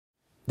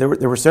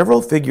there were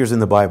several figures in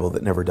the Bible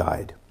that never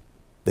died.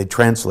 They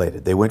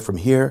translated. They went from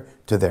here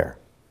to there.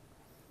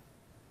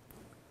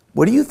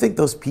 What do you think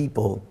those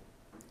people,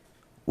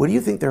 what do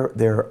you think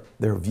their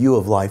view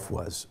of life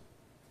was?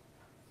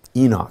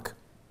 Enoch,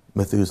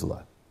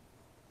 Methuselah.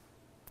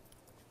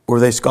 Were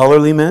they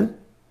scholarly men?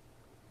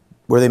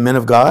 Were they men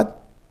of God?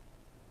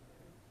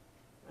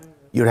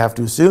 You'd have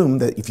to assume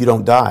that if you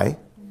don't die,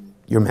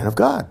 you're men of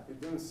God. You're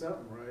doing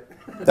something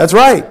right. That's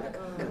right.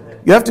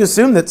 You have to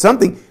assume that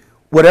something,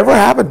 whatever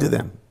happened to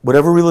them,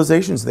 whatever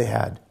realizations they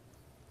had,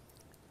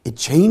 it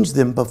changed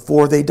them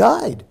before they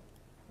died.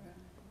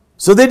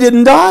 So they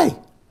didn't die.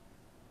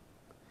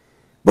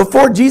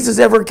 Before Jesus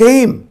ever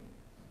came,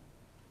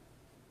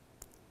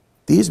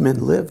 these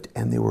men lived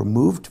and they were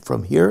moved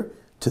from here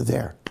to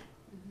there,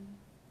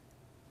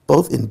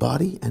 both in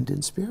body and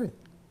in spirit.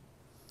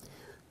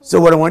 So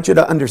what I want you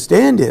to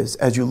understand is,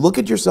 as you look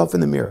at yourself in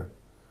the mirror,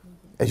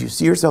 as you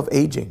see yourself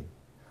aging,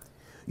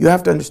 you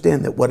have to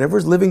understand that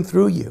whatever's living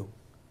through you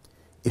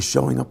is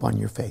showing up on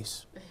your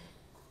face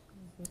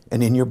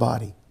and in your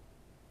body.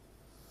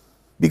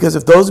 Because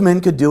if those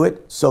men could do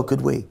it, so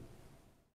could we.